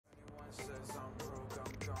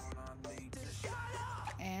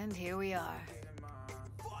And here we are.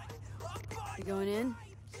 You going in?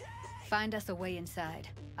 Find us a way inside.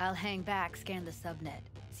 I'll hang back, scan the subnet,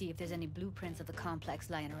 see if there's any blueprints of the complex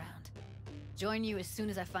lying around. Join you as soon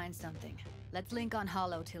as I find something. Let's link on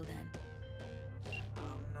Hollow till then.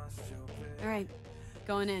 All right,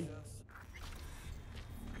 going in.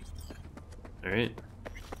 All right.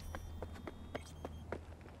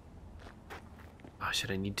 Oh,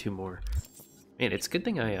 shit, I need 2 more. Man, it's a good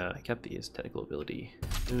thing I kept these technical ability.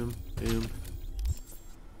 Boom, boom.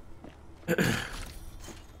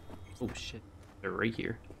 Oh shit, they're right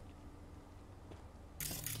here.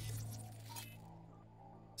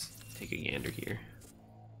 Let's take a gander here.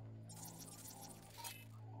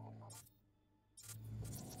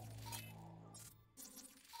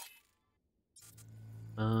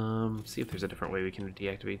 See if there's a different way we can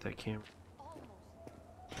deactivate that camera.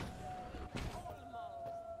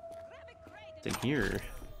 What's in here?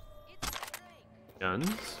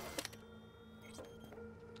 Guns?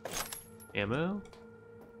 Ammo?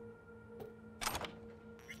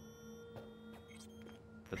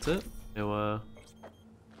 That's it? No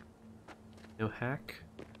hack?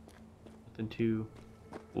 Nothing too...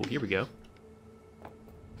 Oh, here we go.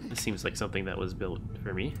 This seems like something that was built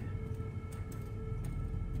for me.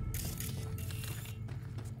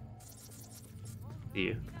 See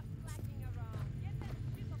you.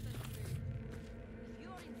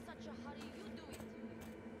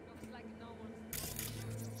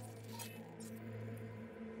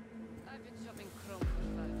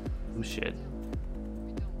 Oh shit.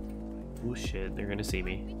 Oh shit, they're gonna see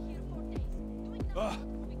me.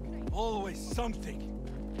 Always something.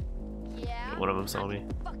 Yeah. One of them saw me.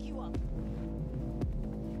 Fuck you up.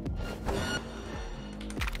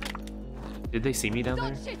 Did they see me down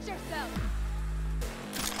there? Don't shit yourself.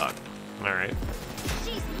 Fuck. Alright.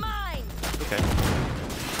 She's mine. Okay.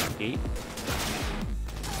 Gate.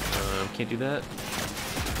 Can't do that.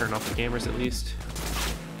 Turn off the cameras at least.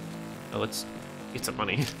 Oh, let's get some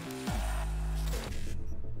money.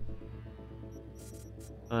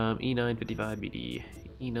 E9 55 BD.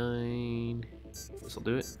 E9. This'll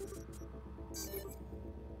do it.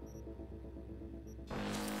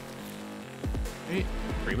 Alright,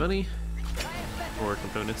 free money. Or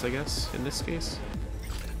components, I guess, in this case.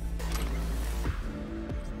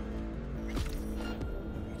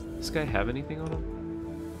 Does this guy have anything on him?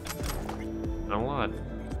 Not a lot.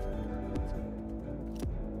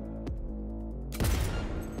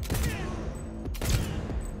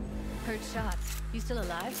 Heard shots. You still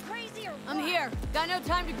alive? Crazy or I'm here. Got no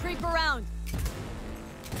time to creep around.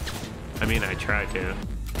 I mean, I tried to.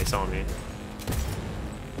 They saw me.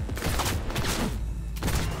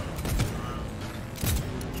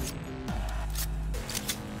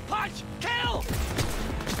 Punch! Kill!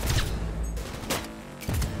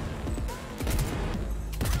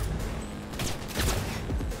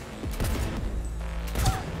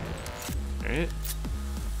 Alright.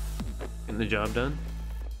 Getting the job done.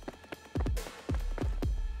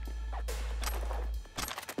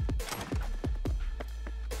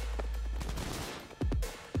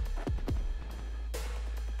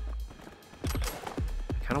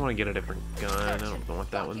 I don't want to get a different gun. I don't want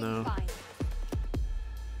that one though.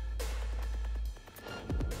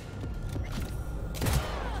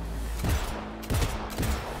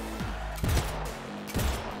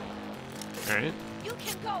 Alright. You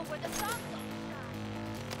can go where the sun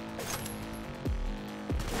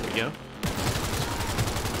There we go.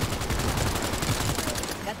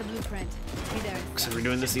 Got the blueprint. Be there. So we're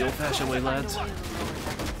doing this the old-fashioned way, lads.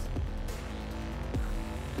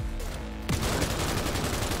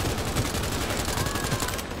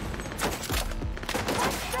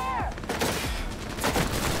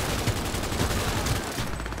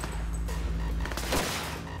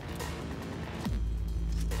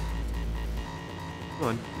 Come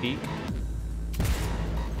on, peek.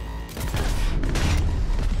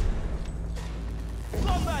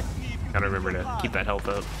 Gotta remember to keep that health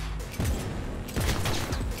up.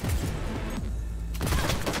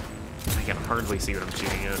 I can hardly see what I'm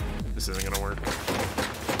shooting at. This isn't gonna work.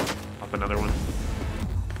 Pop another one.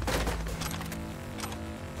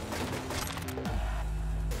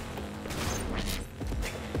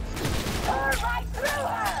 Right through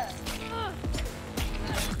her.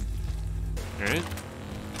 Alright.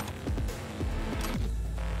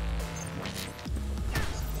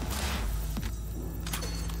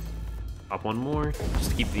 Pop one more,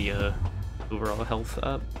 just to keep the overall health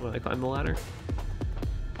up while I climb the ladder.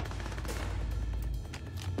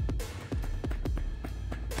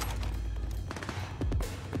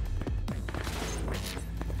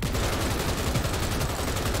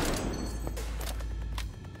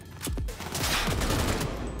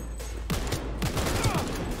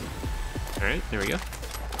 Alright, there we go.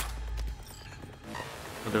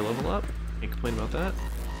 Another level up. Can't complain about that.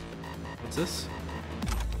 What's this?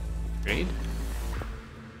 Grenade?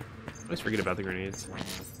 I always forget about the grenades.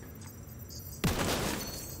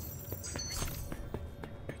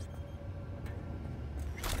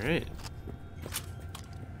 Alright.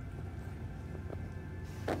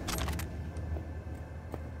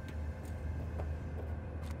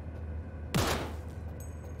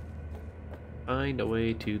 Find a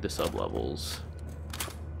way to the sub-levels.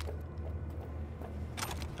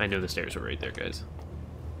 I know the stairs were right there, guys.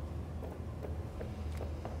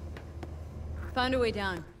 Found a way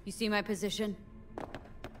down. You see my position?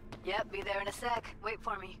 Yep, be there in a sec. Wait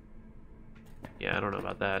for me. Yeah, I don't know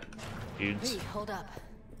about that, dudes. Hey, hold up.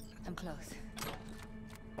 I'm close.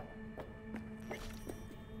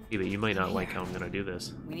 Yeah, but you might not like how I'm gonna do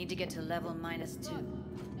this. We need to get to level -2.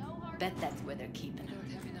 Bet that's where they're keeping her.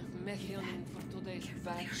 Don't have enough methionine for today's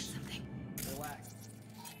batch. Something. Relax.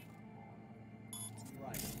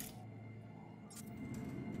 Right.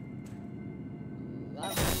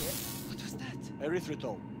 What was that?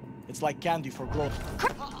 Erythritol. It's like candy for growth.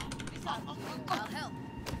 I'll help.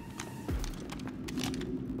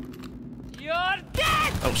 You're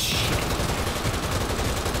dead! Oh shit!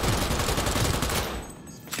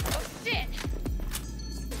 Oh shit!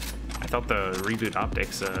 I thought the reboot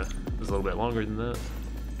optics was a little bit longer than that.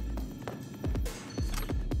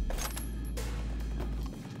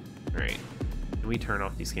 Alright. Can we turn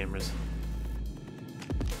off these cameras?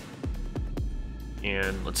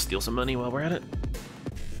 And let's steal some money while we're at it.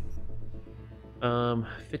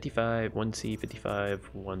 55, 1C, 55,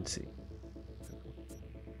 1C.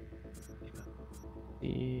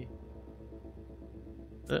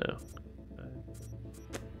 Oh.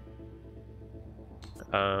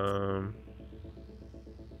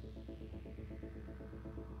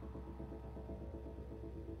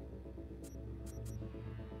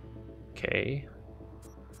 Okay.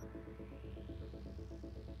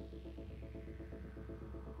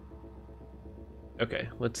 Okay,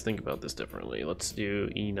 let's think about this differently. Let's do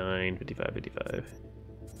E9, 55, 55.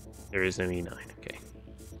 There is no E9, okay.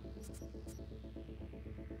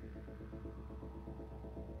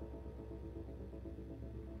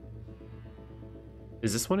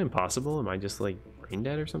 Is this one impossible? Am I just like brain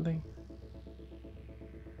dead or something?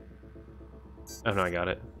 Oh no, I got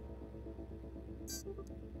it.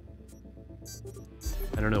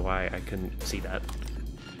 I don't know why I couldn't see that.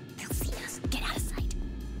 They'll see us. Get out of sight.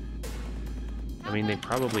 I mean, they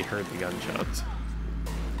probably heard the gunshots.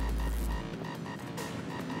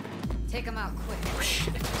 Take them out quick. Oh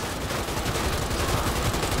shit.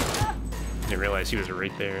 I didn't realize he was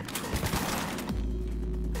right there.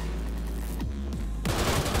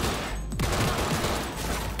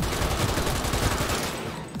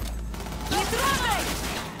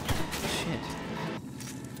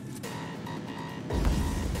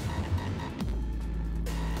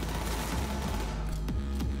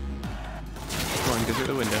 Through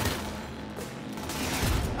the window.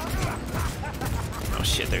 Oh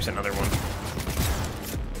shit, there's another one.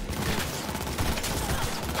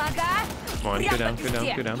 Come on, go down, go down,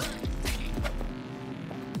 go down.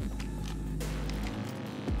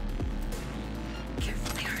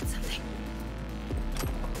 Careful, they heard something.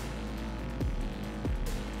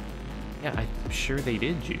 Yeah, I'm sure they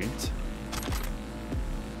did, Judes.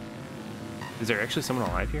 Is there actually someone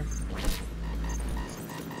alive here?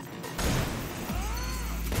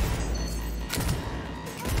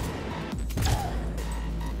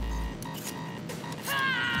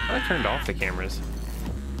 I turned off the cameras.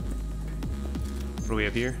 What do we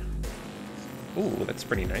have here? Ooh, that's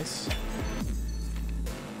pretty nice.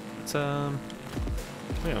 Let's yeah,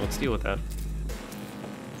 let's deal with that.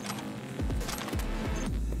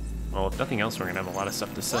 Well, if nothing else, we're gonna have a lot of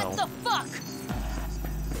stuff to sell. What the fuck?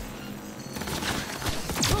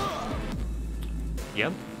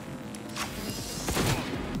 Yep.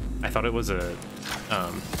 I thought it was a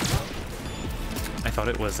I thought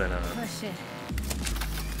it was an Oh shit.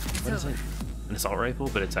 what is it? An assault rifle,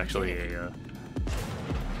 but it's actually a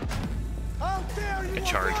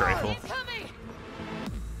charge rifle.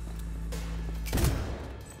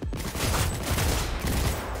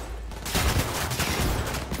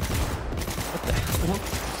 What the hell?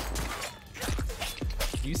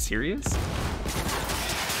 Are you serious?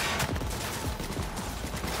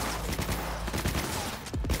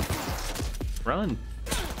 Run!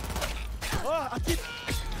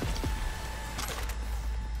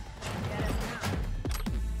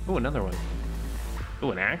 Oh, another one.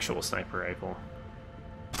 Oh, an actual sniper rifle.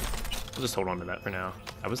 We'll just hold on to that for now.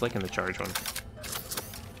 I was liking the charge one.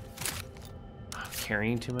 Oh,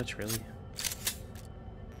 carrying too much, really?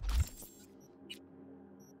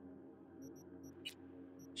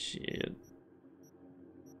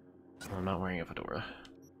 a fedora.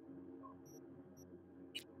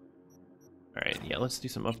 Alright, yeah, let's do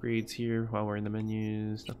some upgrades here while we're in the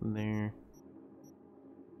menus. Nothing there.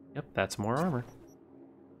 Yep, that's more armor.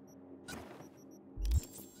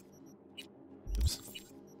 Oops.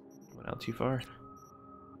 Went out too far.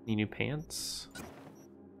 Any new pants?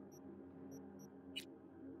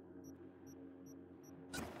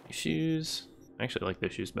 New shoes. I actually like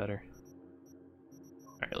those shoes better.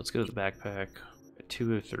 Alright, let's go to the backpack. At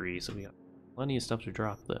 203, so we got plenty of stuff to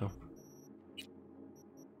drop though.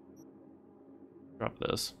 Drop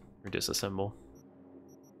this, or disassemble.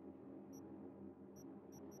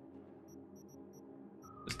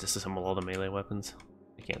 Just disassemble all the melee weapons.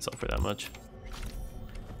 They can't sell for that much.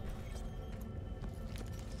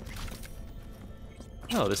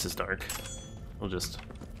 Oh, this is dark. We'll just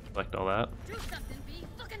collect all that. Do something, B.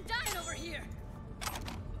 Fucking dying over here.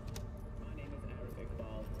 My name is Arabic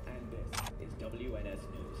Ball, and this is WNS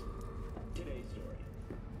News. Today's story.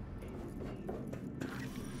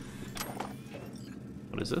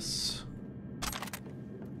 What is this?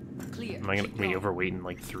 Clear. Am I gonna Keep be going. overweight in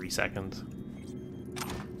like 3 seconds?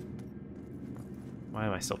 Why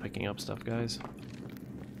am I still picking up stuff, guys?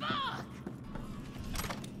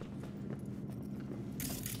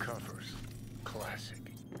 Covers. Classic.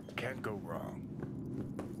 Can't go wrong.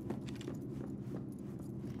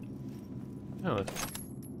 Oh,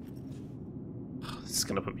 this is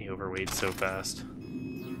gonna put me overweight so fast.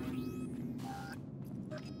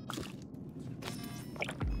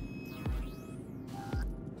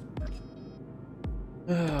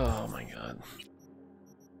 Oh my god.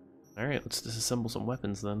 Alright, let's disassemble some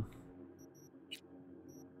weapons then.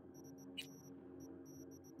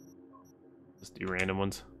 Just do random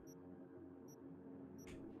ones.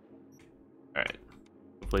 Alright.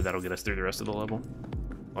 Hopefully that'll get us through the rest of the level.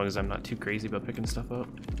 As long as I'm not too crazy about picking stuff up.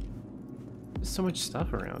 There's so much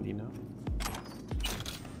stuff around, you know?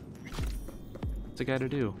 What's a guy to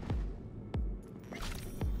do?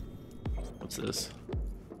 What's this?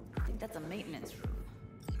 I think that's a maintenance room.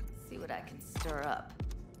 See what I can stir up.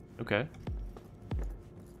 Okay.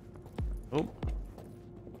 Oh.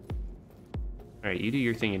 Alright, you do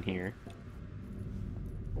your thing in here.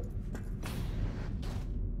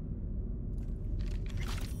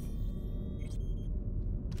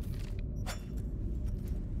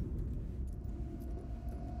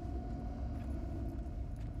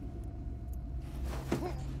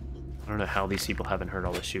 I don't know how these people haven't heard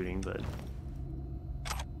all the shooting, but...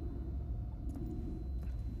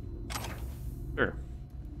 Sure.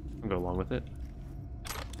 I'll go along with it.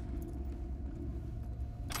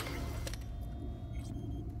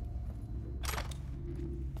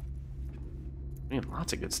 Man,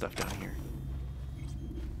 lots of good stuff down here.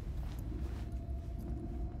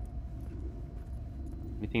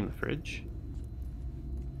 Anything in the fridge?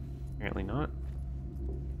 Apparently not.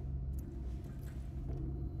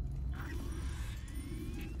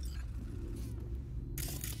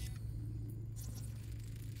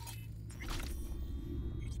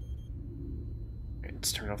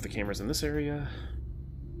 Let's turn off the cameras in this area.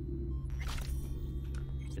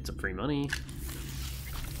 Get some free money.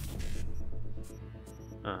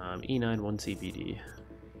 E9 1 CBD.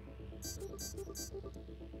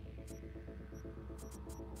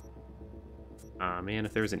 Man,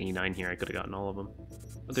 if there was an E9 here, I could have gotten all of them.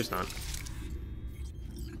 But there's not.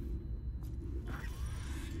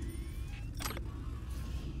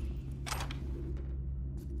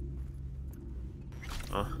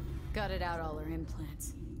 Huh? Gutted out all her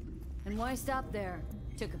implants. And why stop there?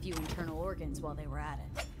 Took a few internal organs while they were at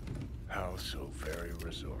it. How so very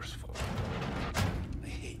resourceful. I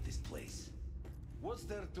hate this place. What's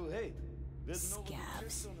there to hate? There's nobody to Scabs.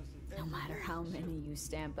 piss on us if No matter how many you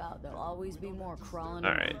stamp out, there'll always be more crawling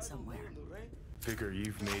All around right. somewhere. Figure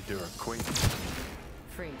you've made their acquaintance.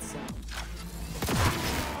 Afraid so.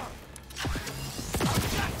 I'll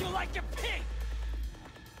got you like a pig!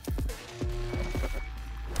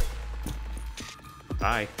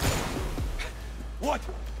 Bye. What?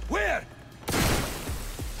 Where?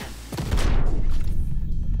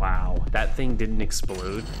 Wow, that thing didn't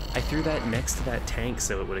explode. I threw that next to that tank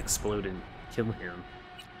so it would explode and kill him.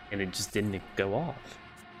 And it just didn't go off.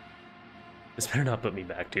 This better not put me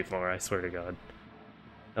back too far, I swear to God.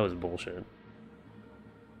 That was bullshit.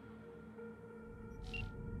 I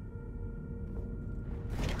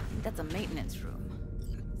think that's a maintenance room.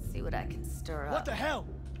 See what I can stir up. What the hell?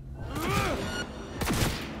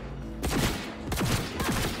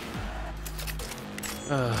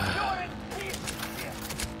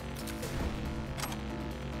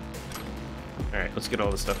 Alright, let's get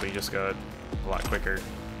all the stuff we just got a lot quicker.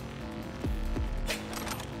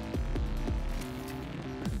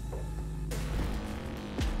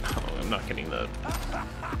 not getting the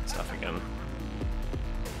stuff again.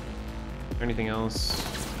 Anything else?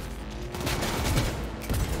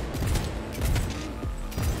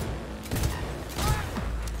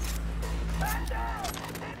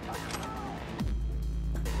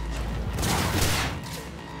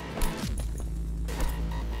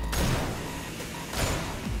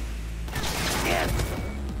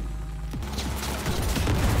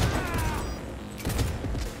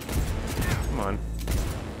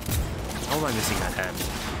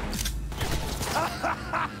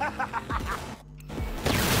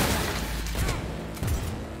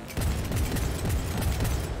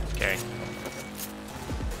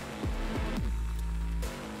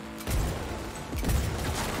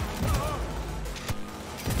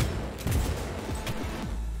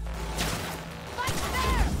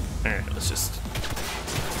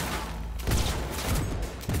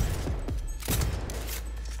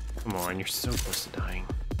 You're so close to dying.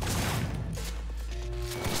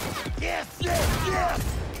 Yes, yes, yes!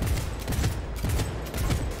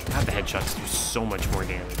 God, the headshots do so much more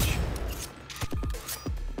damage.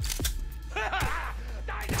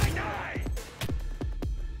 Die, die, die!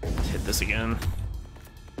 Let's hit this again.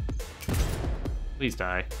 Please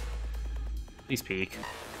die. Please peek.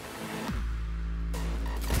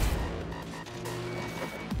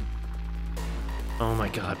 Oh my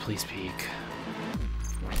god, please peek.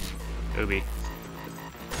 Obi.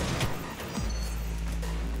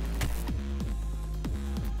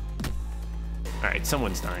 Alright,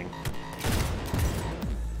 someone's dying.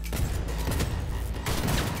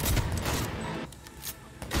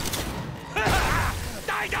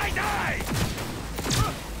 Die, die, die!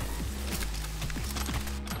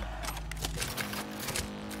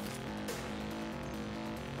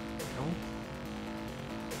 Oh.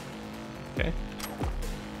 Okay.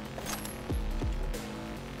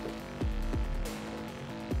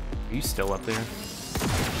 Are you still up there?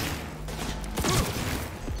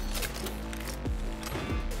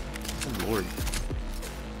 Oh lord.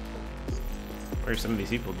 Where some of these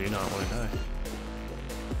people do not want to die.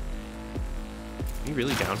 Are you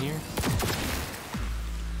really down here?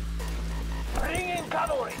 Bring in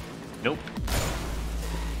cavalry! Nope.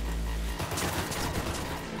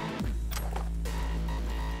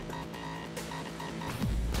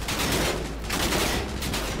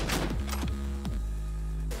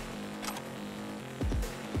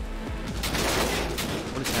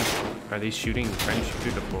 Are they shooting, trying to shoot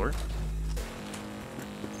through the floor?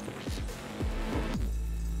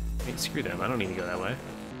 Hey, screw them, I don't need to go that way.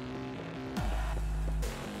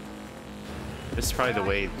 This is probably the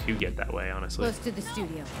way to get that way, honestly. Close to the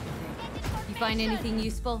studio. You find anything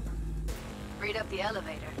useful? Freed up the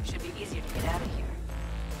elevator. Should be easier to get out of here.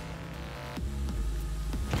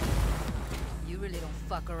 You really don't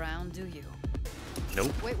fuck around, do you?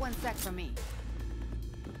 Nope. Wait 1 sec for me.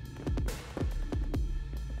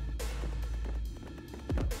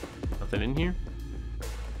 Nothing in here?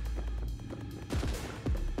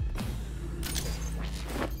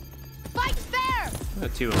 Fight fair! The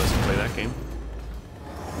two of us can play that game.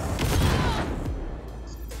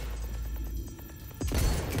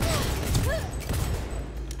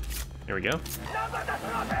 There we go.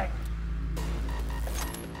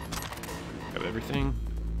 Grab everything.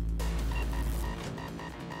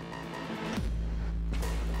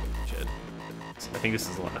 Shit. I think this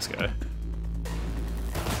is the last guy.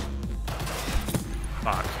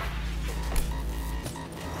 Fuck.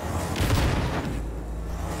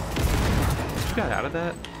 You got out of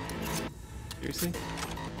that? Seriously?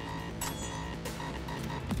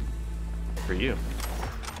 For you.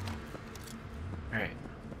 Alright.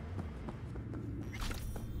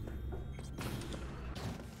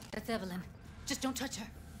 That's Evelyn. Just don't touch her.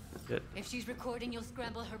 Good. If she's recording, you'll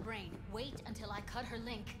scramble her brain. Wait until I cut her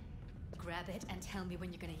link. Grab it and tell me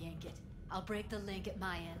when you're gonna yank it. I'll break the link at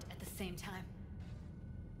my end at the same time.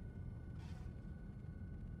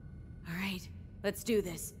 All right, let's do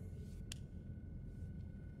this.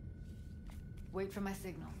 Wait for my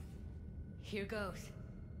signal. Here goes.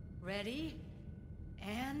 Ready?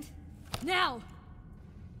 And... now!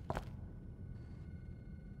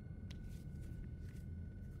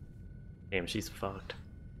 Damn, she's fucked.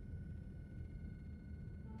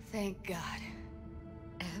 Thank God.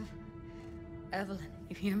 Evelyn,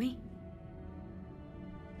 you hear me?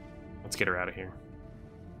 Let's get her out of here.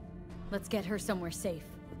 Let's get her somewhere safe.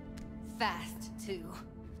 Fast, too.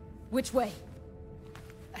 Which way?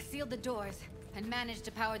 I sealed the doors and managed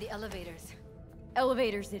to power the elevators.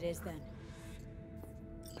 Elevators it is, then.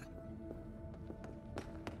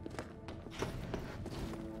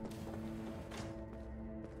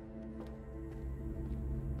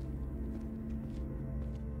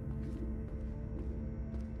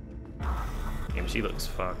 Damn, she looks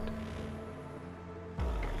fucked.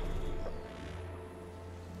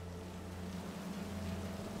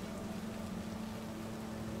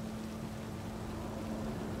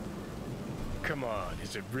 Come on,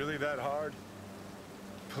 is it really that hard?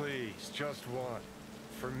 Please, just one.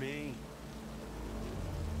 For me?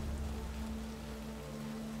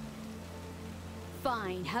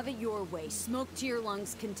 Fine, have it your way. Smoke to your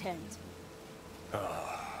lungs' content.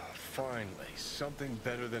 Ah, finally, something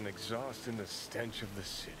better than exhaust in the stench of the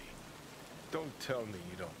city. Don't tell me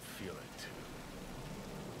you don't feel it too.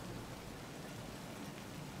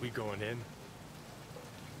 We going in?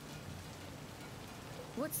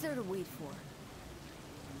 What's there to wait for?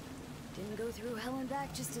 Didn't go through hell and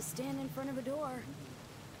back just to stand in front of a door.